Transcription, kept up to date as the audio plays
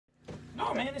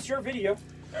Oh man, it's your video.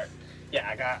 Yeah,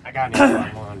 I got it.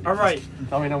 All right.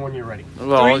 Tell me when you're ready.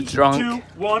 Well, 3, drunk. 2,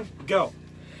 1, go.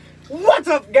 What's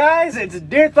up, guys? It's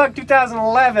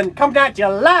Deerthug2011 coming at you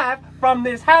live from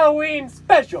this Halloween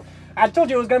special. I told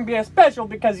you it was gonna be a special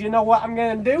because you know what I'm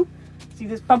gonna do? See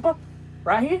this pepper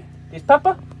right here? This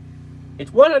pepper?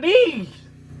 It's one of these.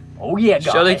 Oh yeah,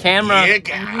 guys. Show the camera. Yeah,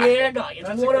 guys.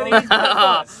 It's one of these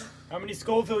peppers. How many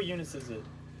Scoville units is it?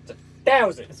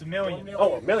 1,000. It's a million.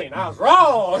 Oh, a million. I was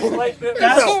wrong. Like,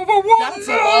 That's a lot of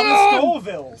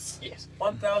Scovilles. yes.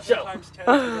 1,000 times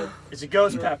 10. It's a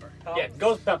ghost pepper. Yeah,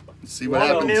 ghost pepper. See what 1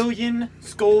 happens. million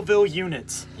Scoville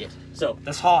units. Yes. So,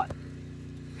 That's hot.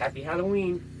 happy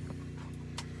Halloween.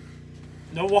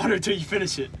 No water till you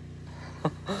finish it.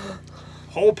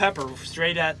 Whole pepper,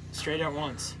 straight at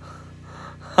once.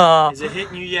 Is it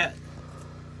hitting you yet?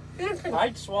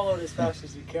 I'd swallow it as fast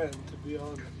as you can, to be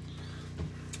honest.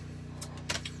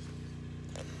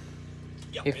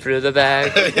 He threw the bag.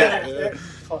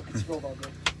 Fuck, it spilled on me.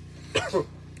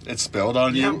 It spilled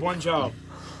on You you? have one job.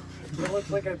 It looks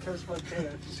like I pissed my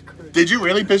pants. It's crazy. Did you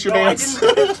really piss your No, I pants?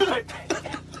 didn't piss my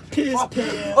pants. Piss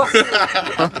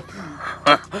pants.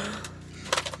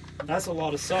 That's a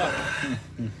lot of suck.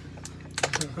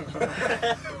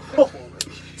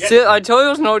 See, I told you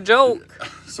it was no joke.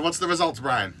 So what's the results,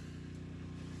 Brian?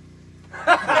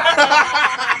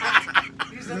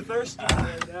 He's a thirsty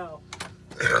right now.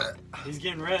 He's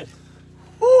getting red.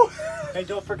 Hey,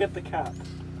 don't forget the cap.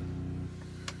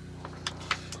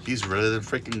 He's redder than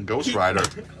freaking Ghost Rider.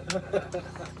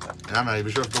 And I'm not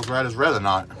even sure if Ghost Rider's red or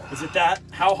not. Is it that?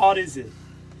 How hot is it?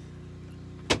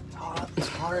 It's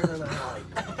harder than I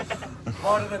like.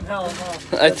 Harder than hell,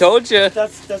 huh? I told you.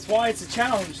 That's why it's a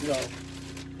challenge, though.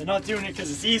 They're not doing it because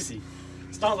it's easy.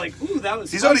 It's not like, ooh, that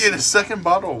was He's spicy. only in his second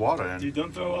bottle of water. And Dude,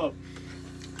 don't throw up.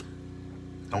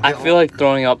 don't I get feel like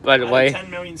throwing up right Out of away. 10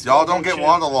 million y'all don't get Scoville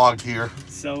waterlogged here. shit.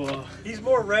 So, He's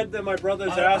more red than my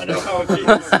brother's I ass. know how it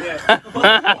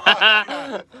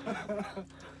feels.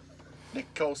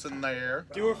 Nick Coulson there.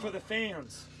 Do it for the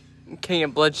fans. King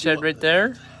of Bloodshed right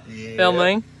there. Yeah.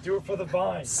 Filming. Do it for the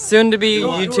vine. Soon to be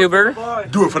YouTuber.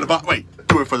 Do it for the vine. Wait,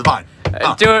 do it for the vine. Do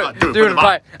it for the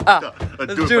vine.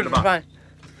 Let's do it for the vine.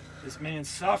 This man's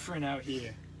suffering out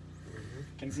here.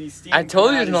 Can see steam I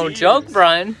told you coming it's out no his joke, ears.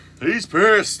 Brian. He's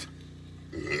pissed.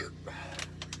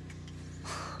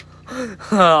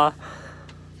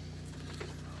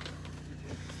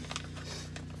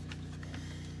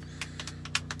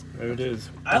 There it is.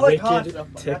 I like hot Wicked stuff,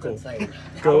 but tickle. that's insane.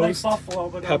 Ghost I like buffalo,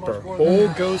 but not pepper. much more Whole than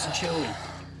that. ghost chili. I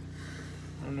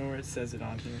don't know where it says it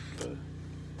on here, but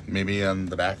Maybe on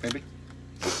the back, maybe?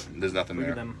 There's nothing look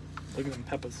there. at them. Look at them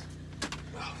peppers.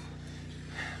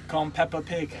 Call him Peppa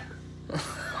Pig.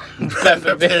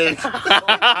 Peppa Pig.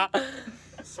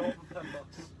 Salt and pepper.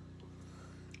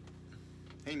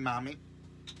 Hey, mommy.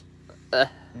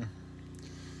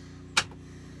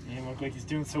 He don't look like he's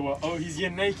doing so well. Oh, he's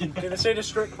getting naked. Dude, this ain't a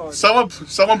strict card. Someone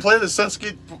play the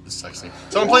sexy.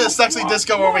 Someone play the sexy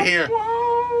disco over here.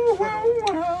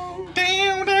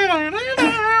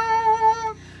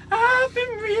 I've been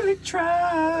really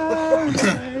trying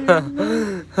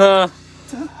to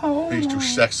hold He's too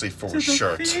sexy for to his the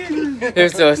shirt. feeling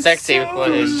He's so sexy for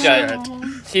his shirt.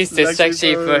 strong. He's too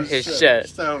sexy for his shirt.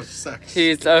 So sexy.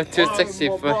 He's too sexy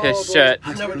for his shirt.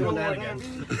 I'm never doing that again.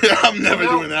 I'm never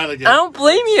doing that I again. don't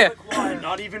blame you.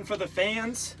 Not even for the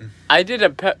fans. I did a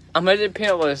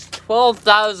peanut was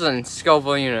 12,000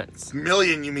 Scoville units.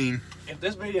 Million, you mean? If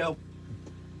this video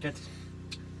gets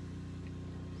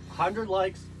 100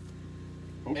 likes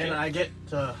and I get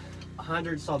to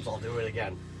 100 subs, I'll do it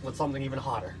again with something even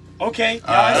hotter. Okay,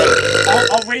 guys.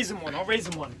 I'll raise him one. I'll raise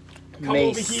him one. Come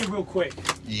Mace. over here real quick.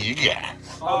 Yeah.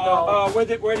 Where'd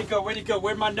it go? Where'd it go?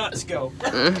 Where'd my nuts go?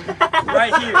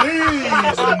 Right here.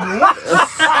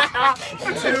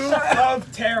 Two of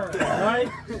terror, alright?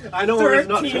 I know where his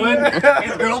nuts 13. went.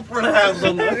 His girlfriend has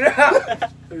them.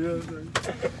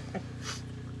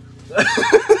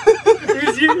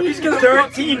 He's gonna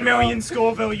 13 million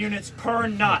Scoville units per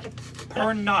nut.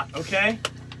 Per nut, okay?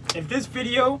 If this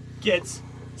video gets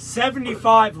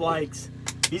 75 likes,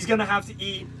 he's gonna have to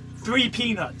eat 3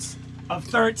 peanuts of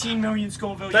 13 million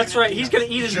Scoville units. That's right, he's gonna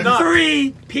eat his nuts.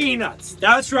 3 peanuts.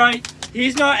 That's right.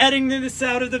 He's not editing this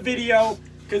out of the video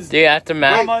because Do you have to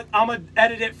match? I'm gonna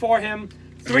edit it for him.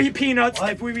 3 peanuts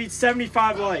if we reach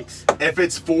 75 likes. If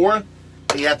it's 4,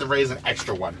 you have to raise an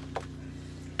extra one.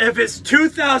 If it's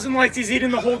 2,000 likes, he's eating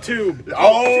the whole tube.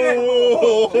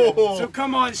 Oh! So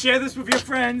come on, share this with your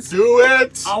friends. Do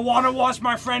it! I want to watch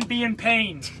my friend be in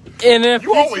pain. And if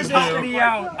You always Help do. me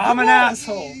out. I'm an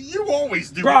asshole. You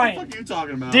always do. Brian. What the fuck are you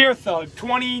talking about?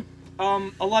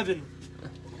 Deerthug2011.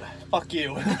 Fuck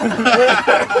you.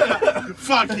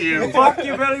 Fuck you. Fuck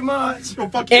you very much. Oh,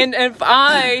 fuck you. And if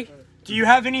I Do you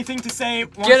have anything to say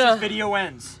once Get this a- video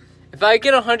ends?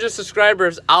 get 100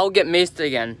 subscribers, I'll get maced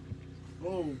again.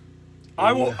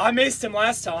 I maced him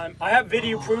last time. I have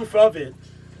video proof of it.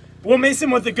 We'll mace him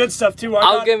with the good stuff too.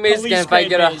 I'll get maced again if I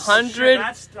get 100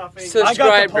 I got the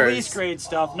subscribers. police grade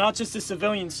stuff, not just the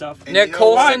civilian stuff. Nick you know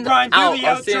what? Colson, Brian, do out. the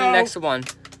I'll see you in the outro. next one.